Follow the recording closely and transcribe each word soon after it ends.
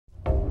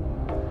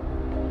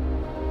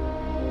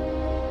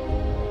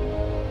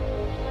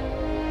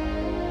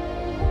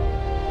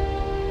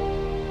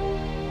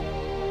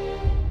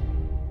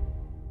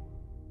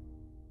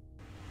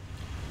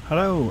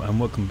Hello and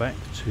welcome back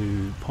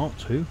to part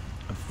 2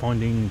 of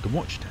finding the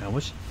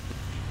watchtowers,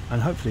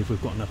 and hopefully if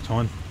we've got enough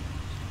time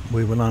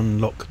we will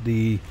unlock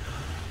the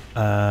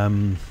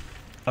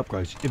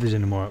upgrades, if there's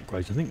any more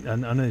upgrades. I think I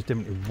know there's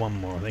definitely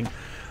one more, I think,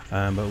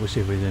 but we'll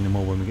see if there's any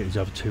more when we get these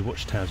other 2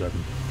 watchtowers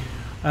open.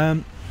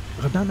 I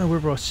don't know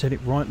whether I said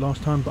it right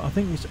last time, but I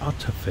think it's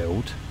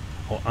Unterfeld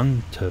or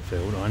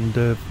Unterfeld or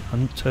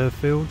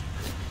Unterfeld.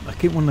 I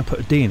keep wanting to put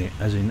a D in it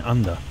as in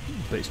under,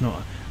 but it's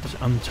not. It's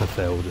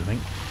Unterfeld, I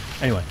think.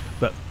 Anyway,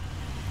 but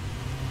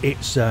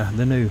it's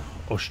the new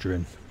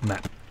Austrian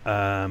map.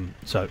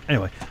 So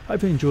anyway,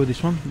 hope you enjoy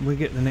this one. We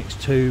get the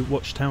next 2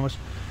 watchtowers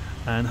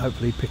and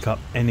hopefully pick up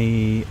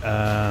any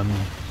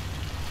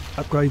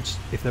upgrades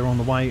if they're on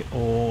the way,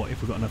 or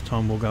if we've got enough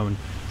time we'll go and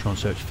try and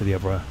search for the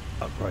other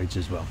upgrades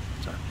as well.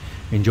 So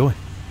enjoy.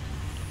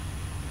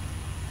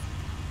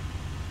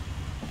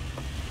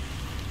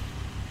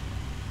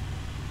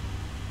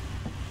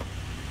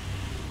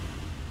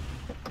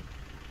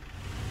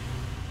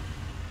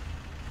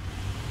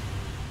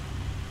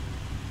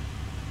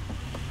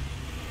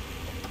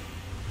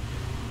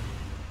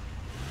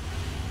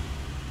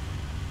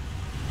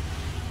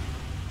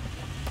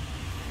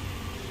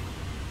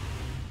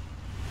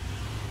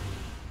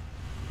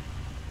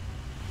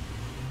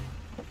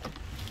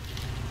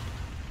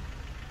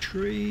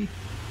 Tree.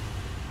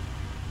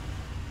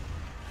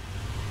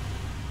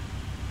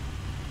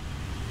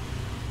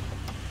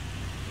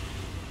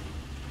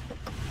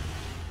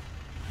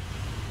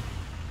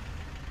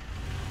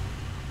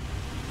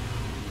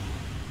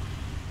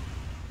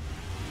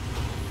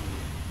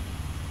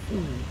 Ooh.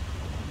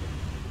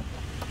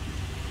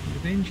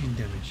 With engine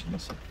damage,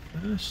 that's the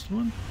first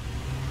one.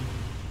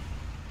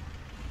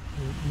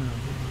 Oh, no,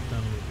 we've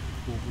done it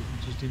before, but we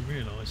just didn't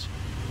realise.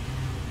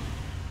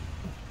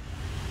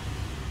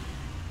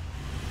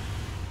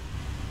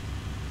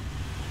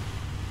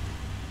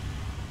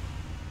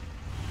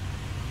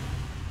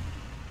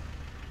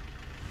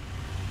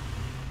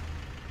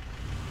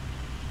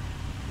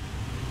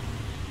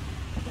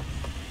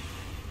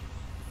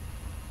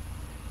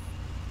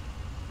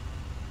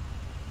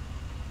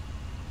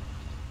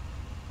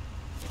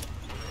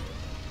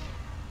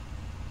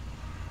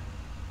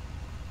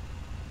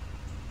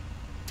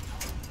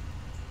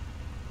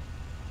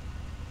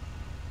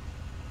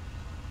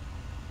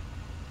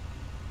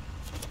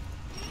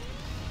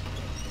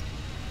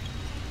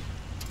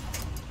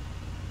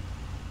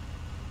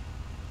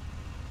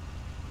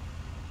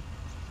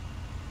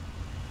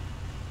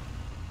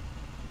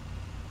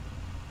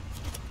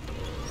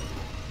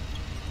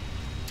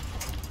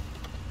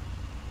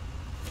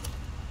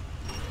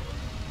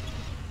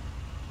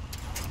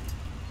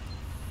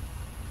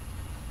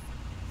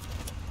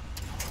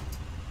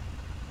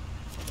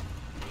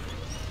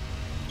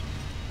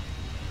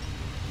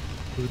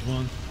 Good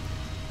one.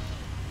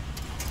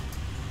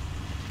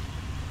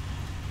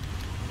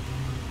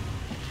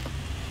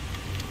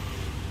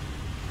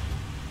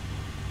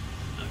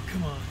 Oh,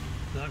 come on.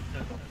 No.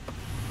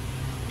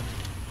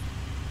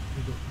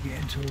 We've got to get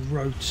into a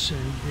road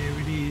soon. There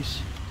it is.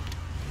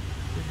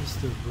 There's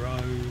the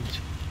road.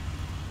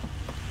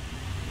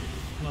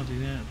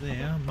 Flooded out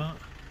there, but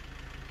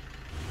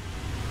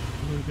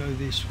we'll go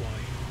this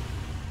way.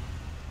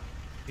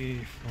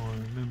 If I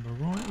remember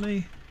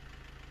rightly.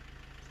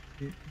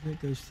 That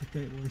goes to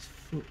Gateway's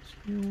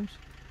Foothills,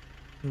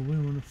 so we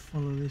want to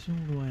follow this all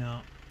the way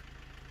up.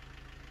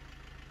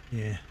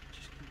 Yeah,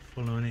 just keep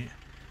following it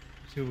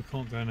until we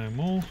can't go no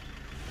more,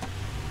 and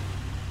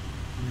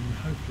then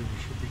hopefully we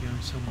should be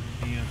going somewhere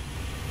near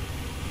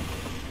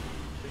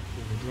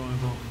before we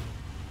drive off.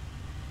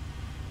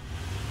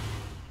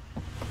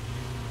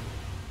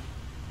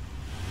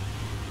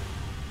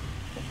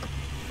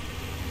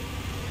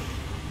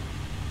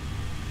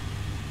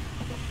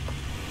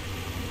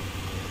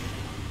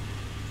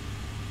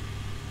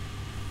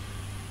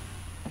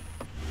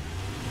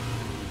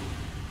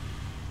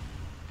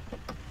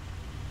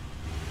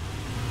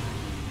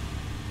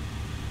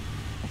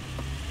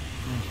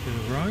 Bit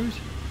of road.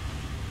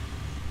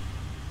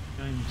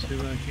 Going to get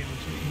onto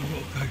it, you've got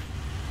to go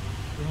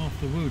for half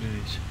the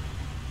wilderness.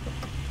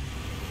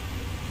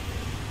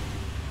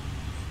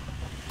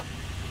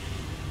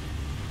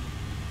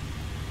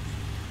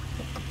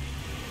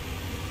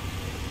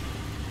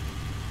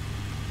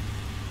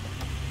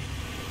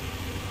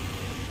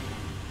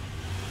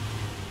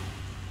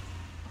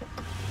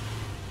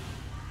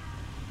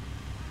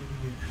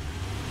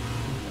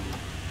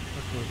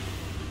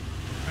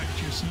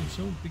 Fracture some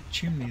sort of big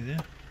chimney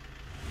there.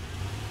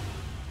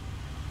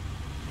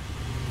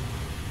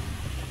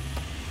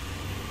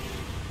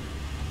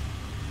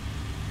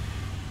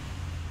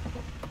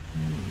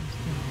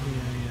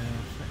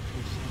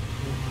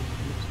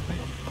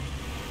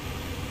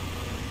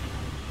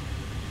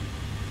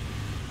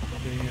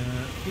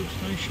 Fuel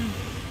station.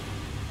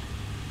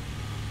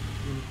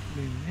 We'll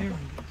put in there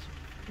and get some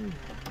fuel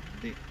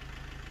with it.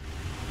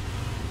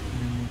 And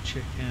then we'll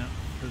check out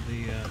for the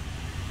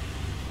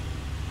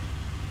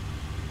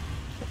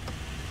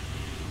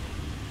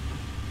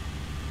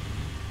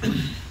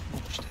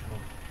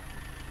watchtower.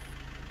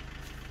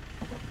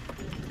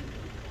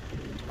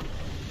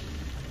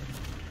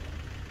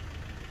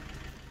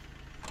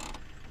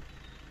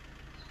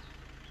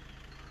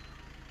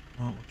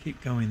 we'll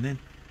keep going then.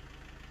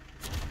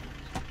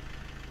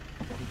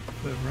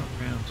 Further up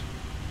round.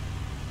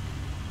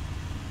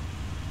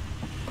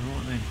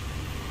 Alright then.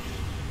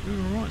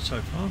 Doing alright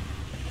so far.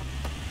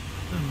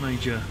 No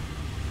major,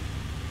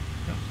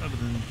 other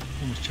than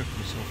almost chucking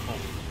myself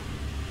off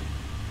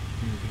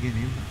in the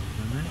beginning, but other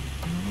than that,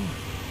 doing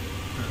alright.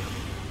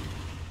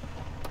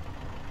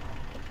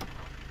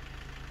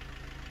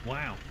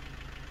 Wow.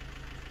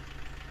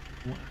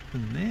 What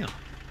happened there?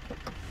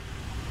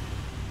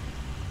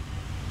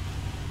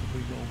 Have we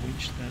got to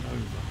winch that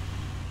over?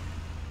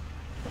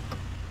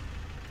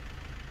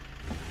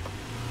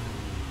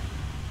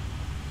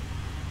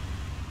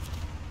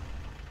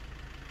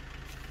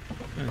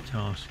 Go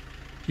task.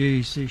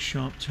 Geez, these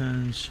sharp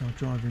turns are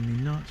driving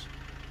me nuts.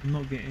 I'm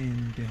not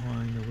getting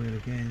behind the wheel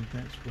again.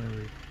 That's where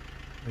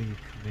you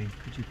come in.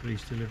 Could you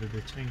please deliver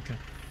the tanker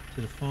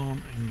to the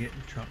farm and get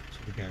the truck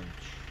to the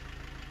garage?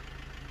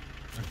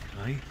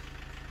 Okay.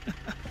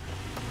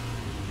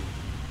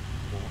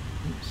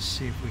 Let's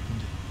see if we can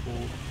just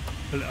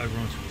pull it over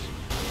onto its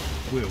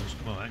wheels.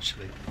 Well,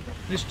 actually,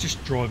 let's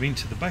just drive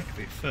into the back of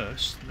it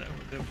first. That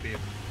would be a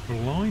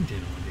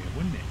blinding idea,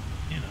 wouldn't it?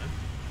 You know,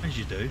 as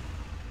you do.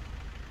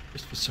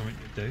 Just for something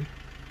to do.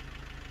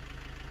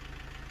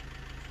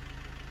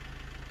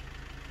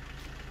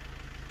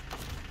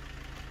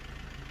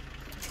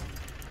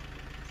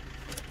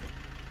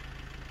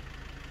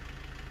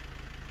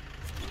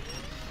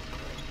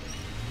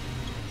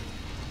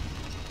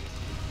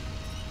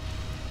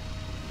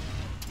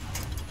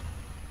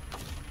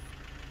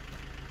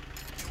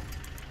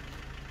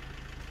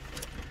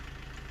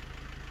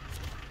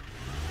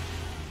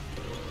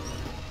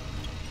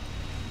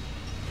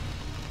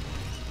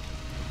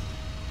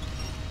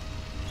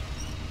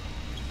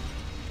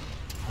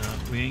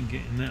 We ain't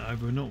getting that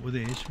over, not with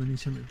this. We need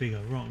something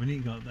bigger. Right, we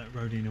need to go up that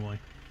road anyway,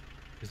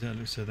 because that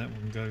looks like that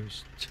one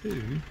goes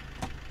to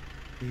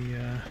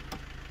the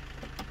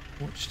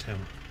watchtower.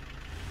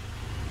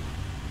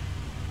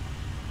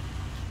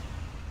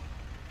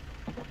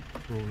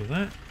 For all of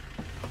that.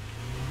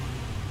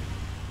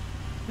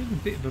 There's a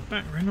bit of a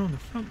battering on the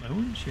front though,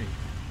 wasn't she?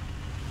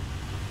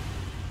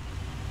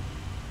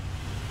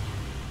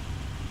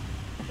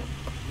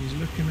 He's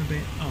looking a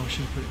bit... Oh, I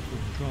should have put it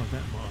forward drive.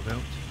 That might have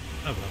helped.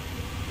 Oh well.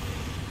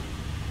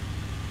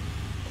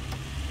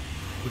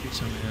 We'll get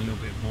something a little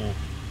bit more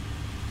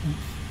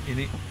oomph in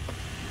it.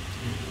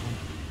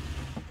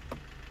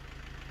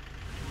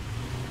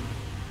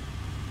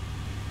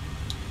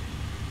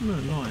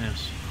 Look,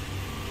 lighthouse.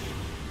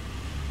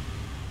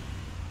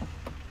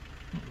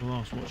 Not the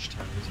last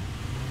watchtower, is it?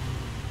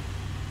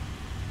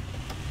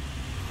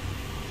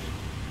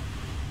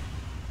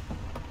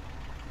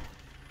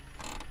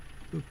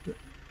 But,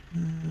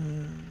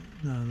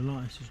 no, the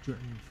lighthouse is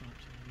directly in front,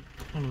 so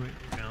we'll follow it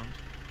around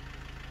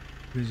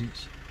because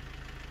it's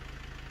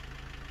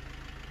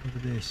over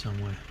there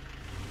somewhere.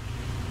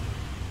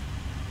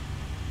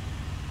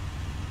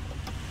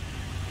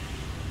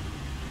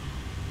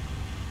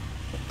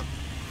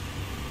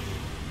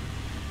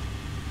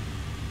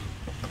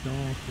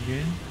 Dark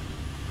again.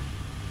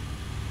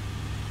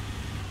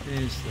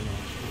 There's the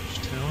last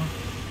watchtower.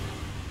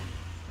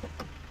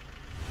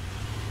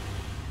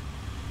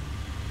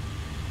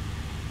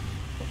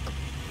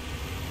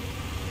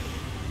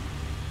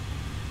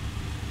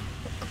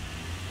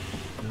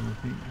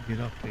 I think to get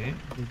up here,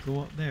 we'll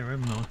go up there,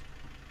 haven't I?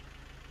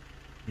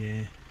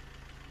 Yeah.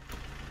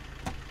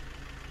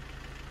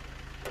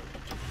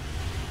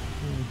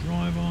 All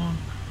drive on.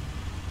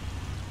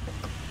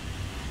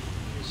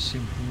 It's a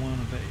simple one,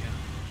 I bet you.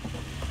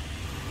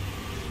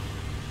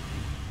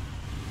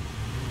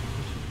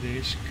 Look at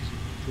this, because it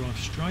will drive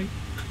straight.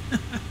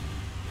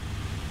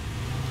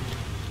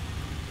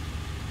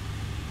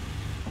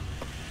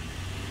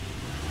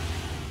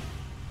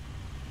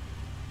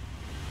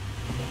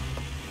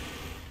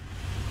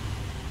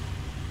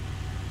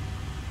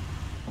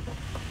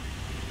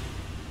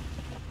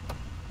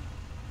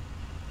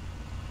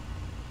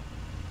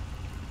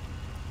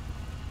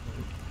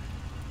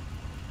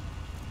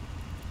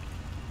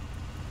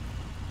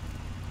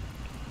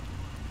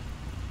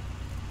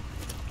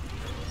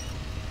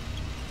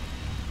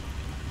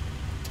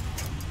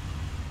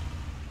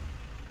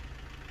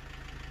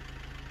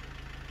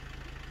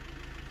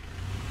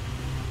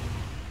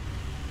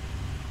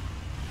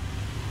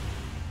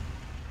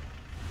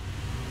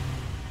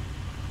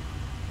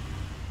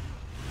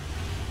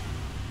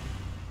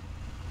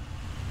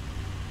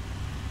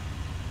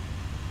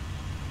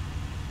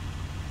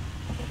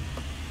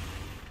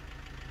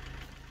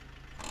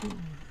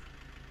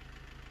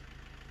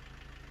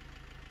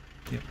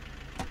 Yep.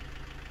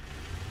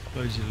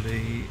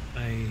 Supposedly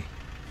a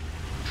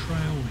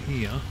trail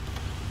here.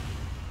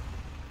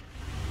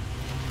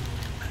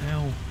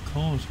 How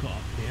cars got up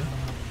here,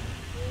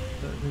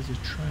 but there's a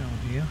trail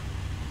here.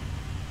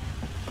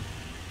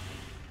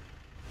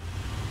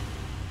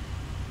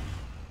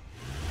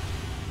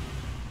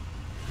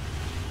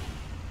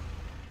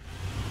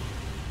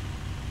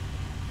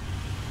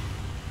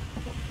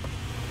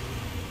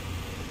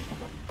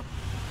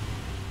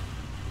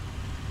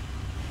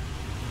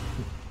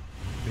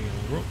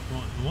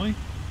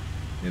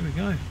 there we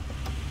go.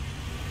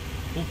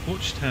 Fourth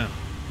watchtower.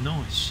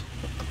 Nice.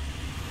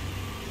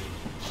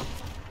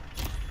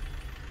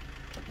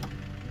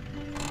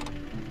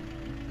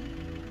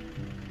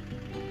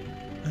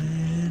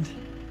 And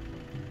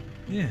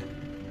yeah,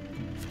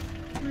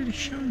 not really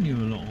showing you a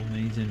lot on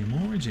these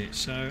anymore, is it?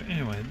 So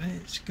anyway,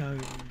 let's go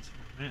into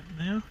the map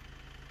now.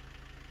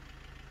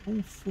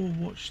 All 4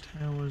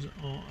 watchtowers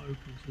are open,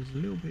 so there's a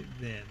little bit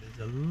there. There's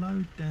a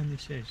load down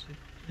this edge. They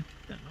did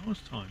that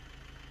last time.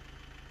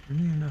 We've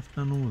near enough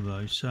done all of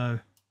those, so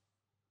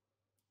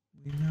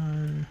we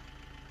know.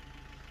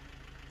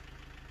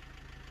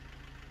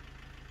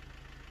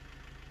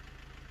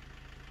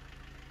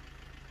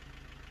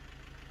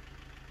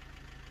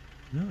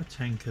 Another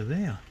tanker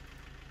there.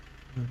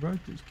 The road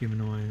that's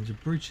given away. There's a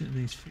bridge that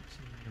needs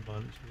fixing there by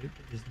the looks of it,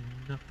 but there's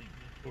nothing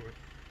there for it.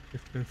 You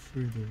have to go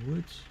through the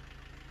woods.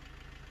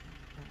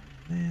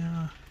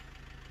 There.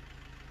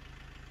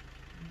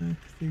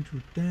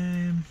 Cathedral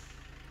Dam.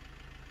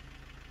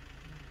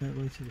 That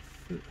way to the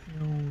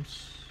foothills.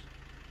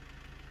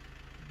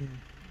 Yeah,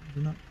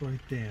 there's an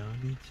upgrade there. I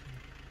need to.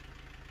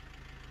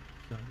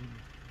 So I need to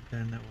come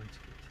down that way to get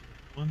to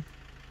that one.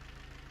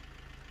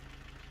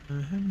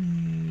 How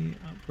many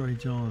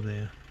upgrades are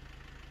there?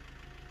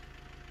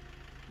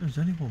 There's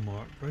only one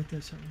more upgrade.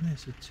 That's up there.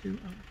 So 2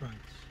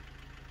 upgrades.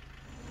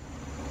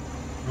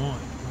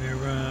 Right,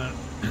 we're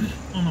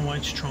on the way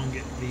to try and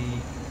get the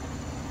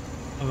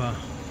other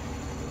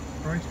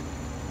upgrade.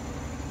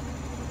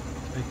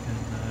 Taken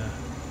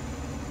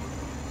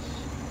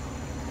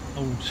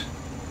old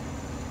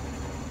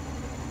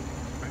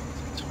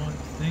tractor type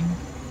thing.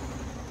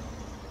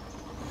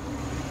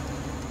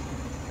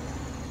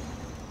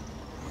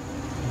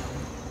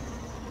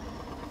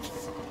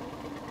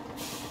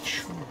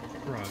 Short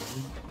road.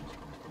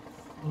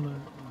 Follow.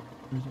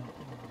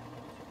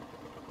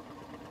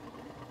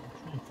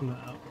 Pull it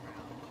up around,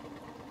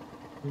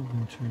 build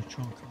into a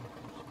trunk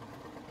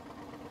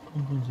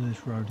onto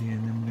this road here,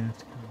 and then we're going to have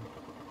to come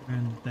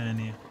around down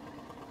here.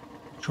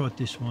 I tried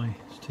this way,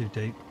 it's too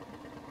deep.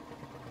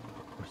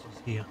 Of course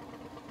it's here,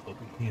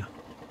 probably here.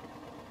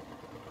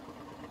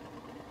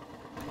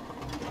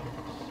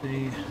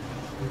 See,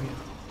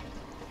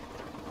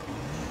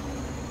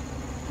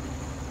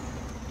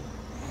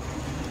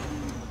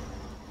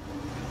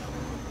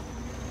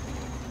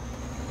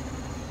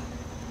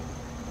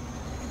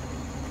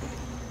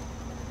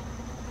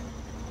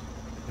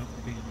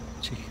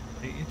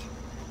 articulated.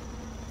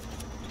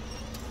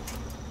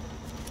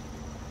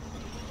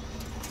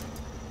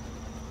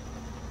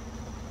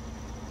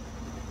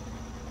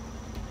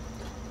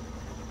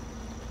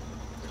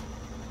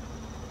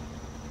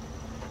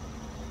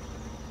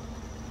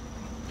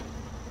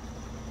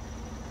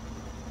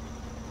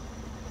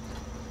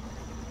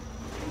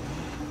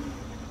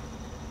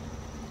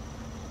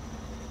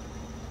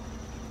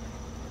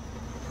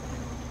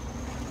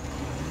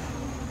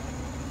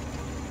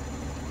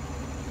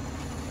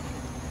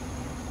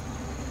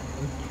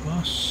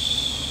 Plus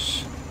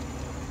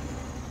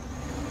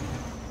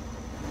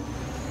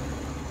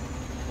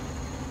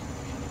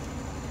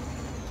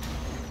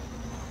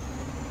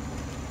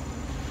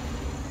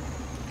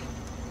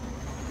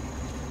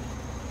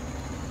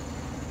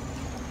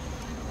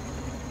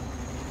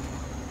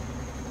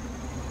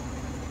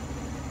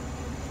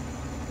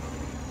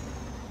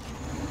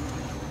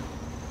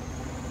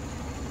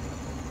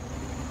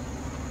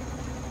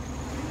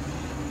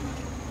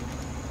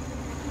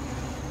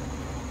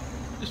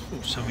just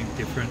thought something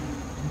different.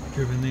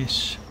 Driven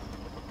this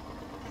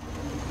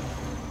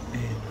in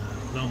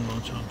a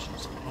long time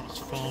since the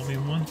last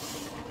farming one.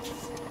 This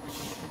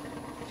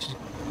is going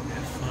to be a bit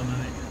of fun,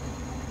 isn't it?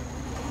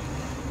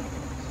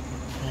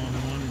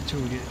 Farming one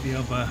until we get the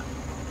other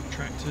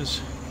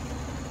tractors.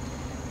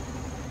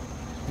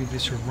 Give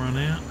this a run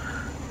out.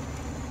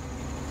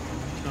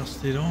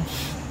 Dust it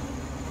off.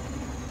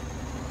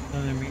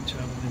 Dynamic to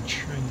other than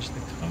change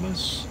the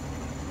colours.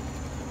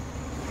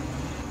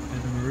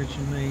 And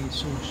originally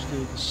it's all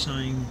still the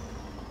same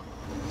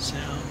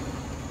setup.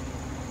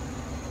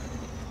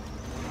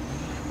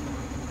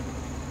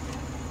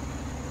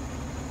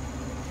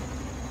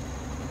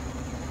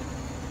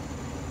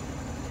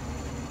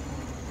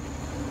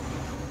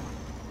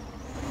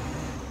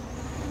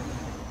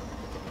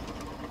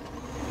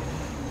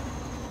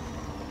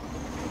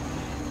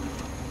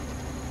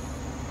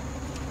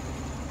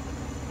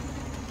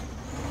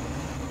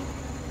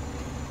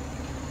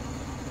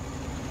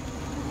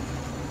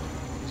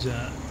 There's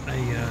a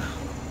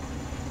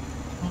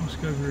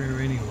task over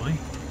here anyway.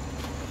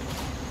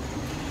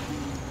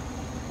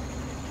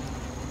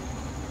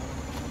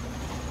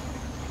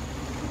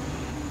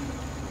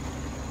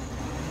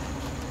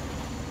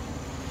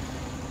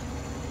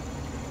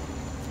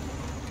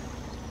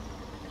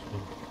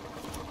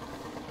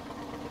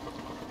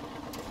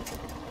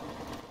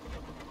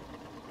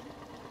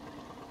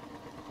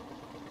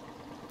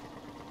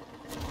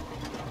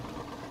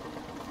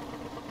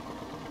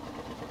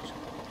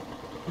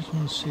 Just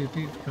want to see a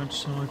beautiful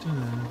countryside.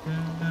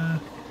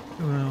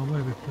 Well,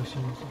 where we're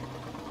pushing,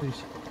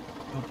 please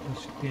help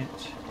us get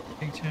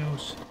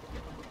details.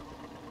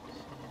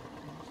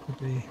 to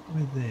be,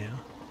 we're there.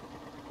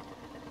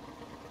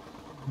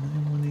 And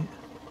they want it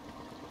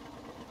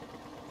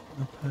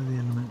up the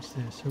elements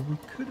there. So we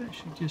could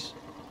actually just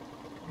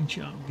winch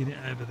it up and get it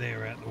over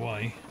there out the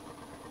way.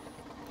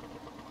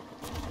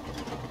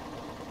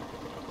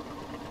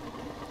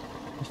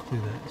 Let's do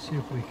that. See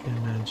if we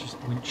can just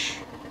winch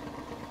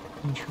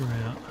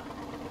her out.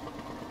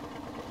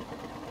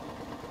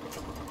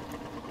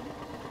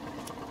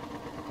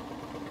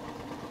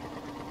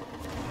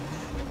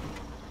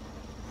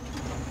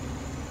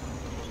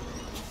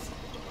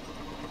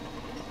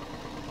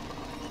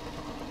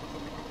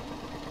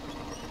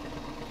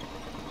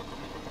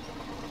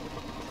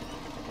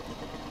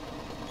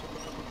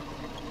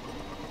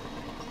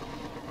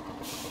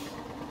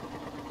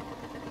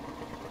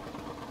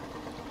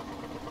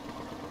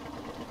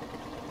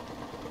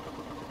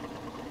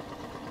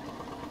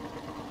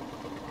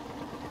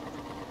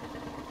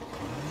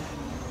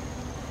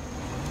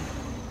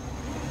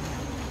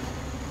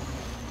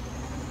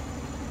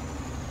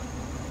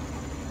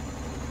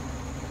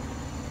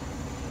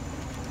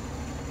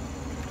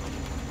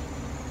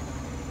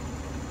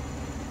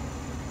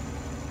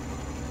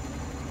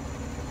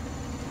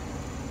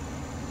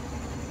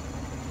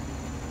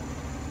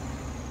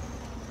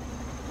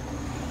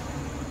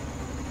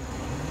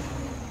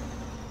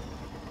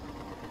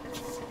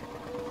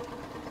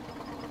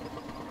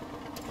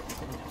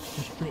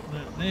 Just drop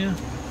that there.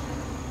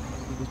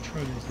 So the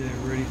troller's there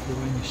ready for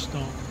when you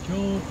start the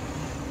job.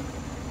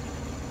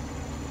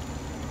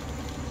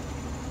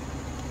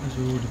 As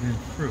we've already been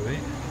through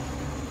it,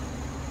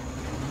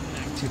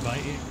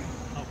 activate it.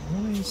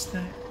 Why is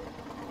that?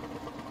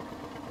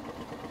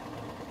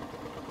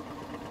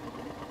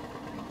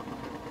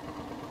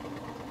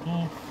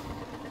 Off.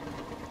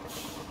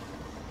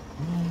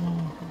 Normal.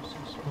 What's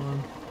this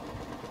one?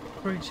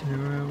 Crates in the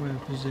railway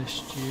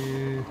possessed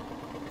you.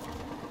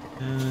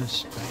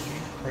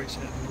 Crates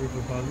out of the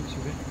river by the looks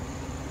of it.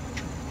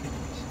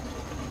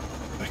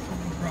 Back on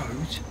the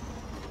road.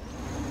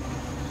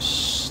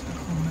 Stuck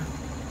on that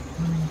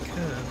running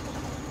curve.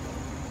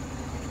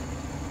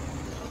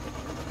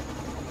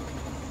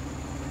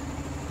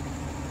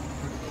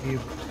 Right here,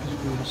 because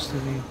water's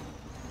still in.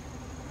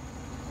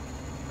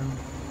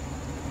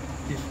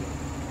 Different.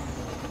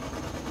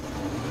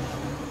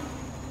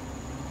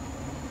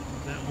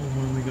 That one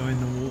when we go in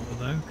the water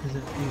though, because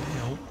that did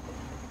help.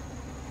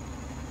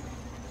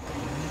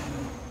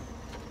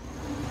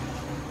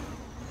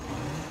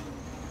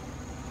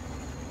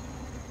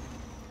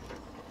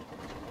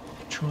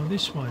 Try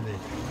this way then.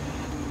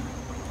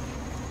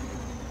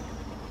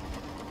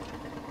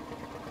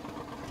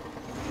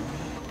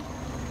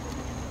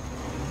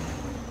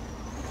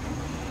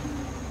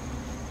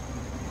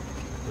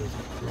 Does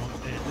it right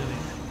there, doesn't it?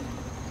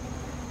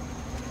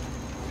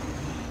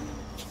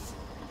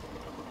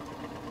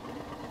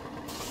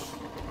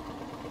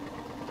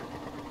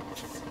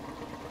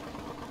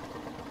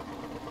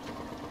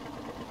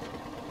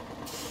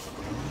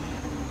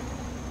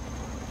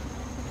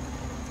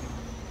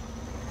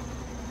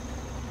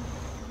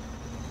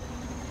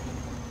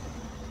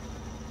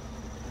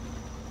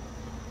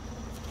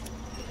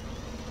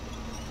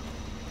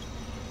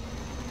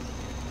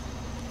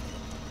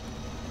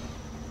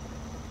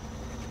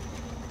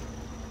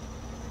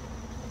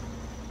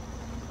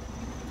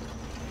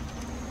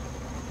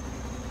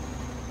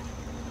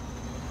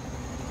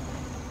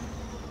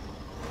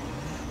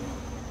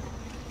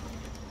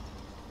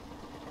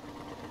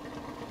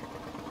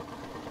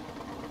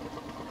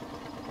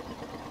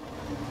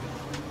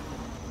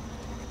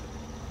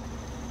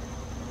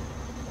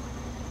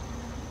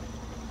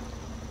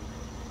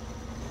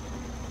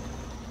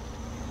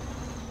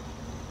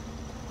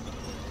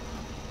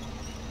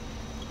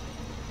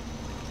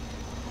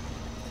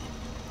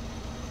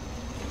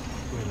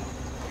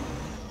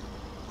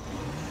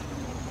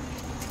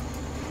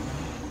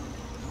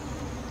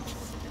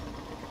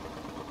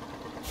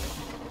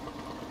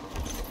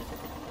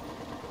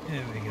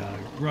 There we go.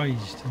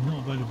 Raised, not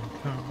available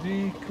current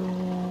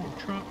vehicle,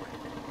 truck,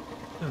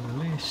 go to the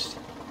list.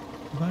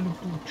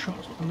 Available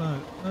trucks below,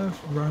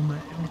 Earth Roma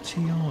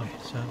LTI.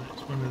 So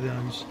that's one of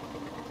those.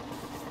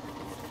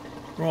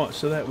 Right,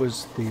 so that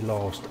was the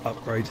last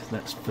upgrade.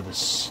 That's for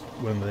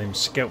one of them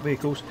scout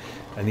vehicles,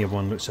 and the other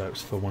one looks like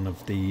it's for one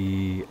of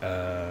the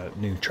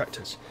new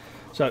tractors.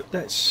 So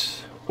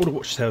that's all the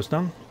watchtails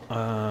done.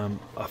 I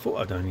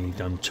thought I'd only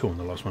done 2 on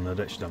the last one. I'd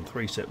actually done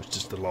 3, so it was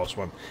just the last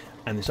one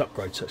and this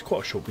upgrade. So it's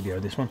quite a short video,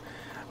 this one.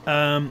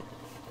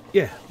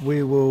 Yeah,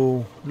 we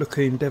will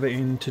endeavour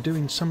into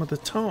doing some of the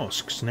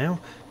tasks now.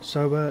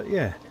 So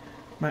yeah,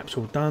 map's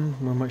all done.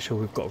 We'll make sure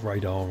we've got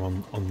radar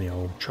on the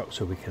old truck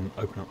so we can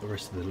open up the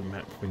rest of the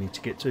map we need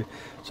to get to.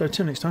 So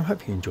until next time,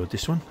 hope you enjoyed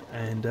this one,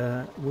 and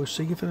we'll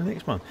see you for the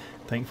next one.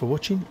 Thank you for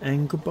watching,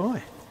 and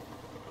goodbye.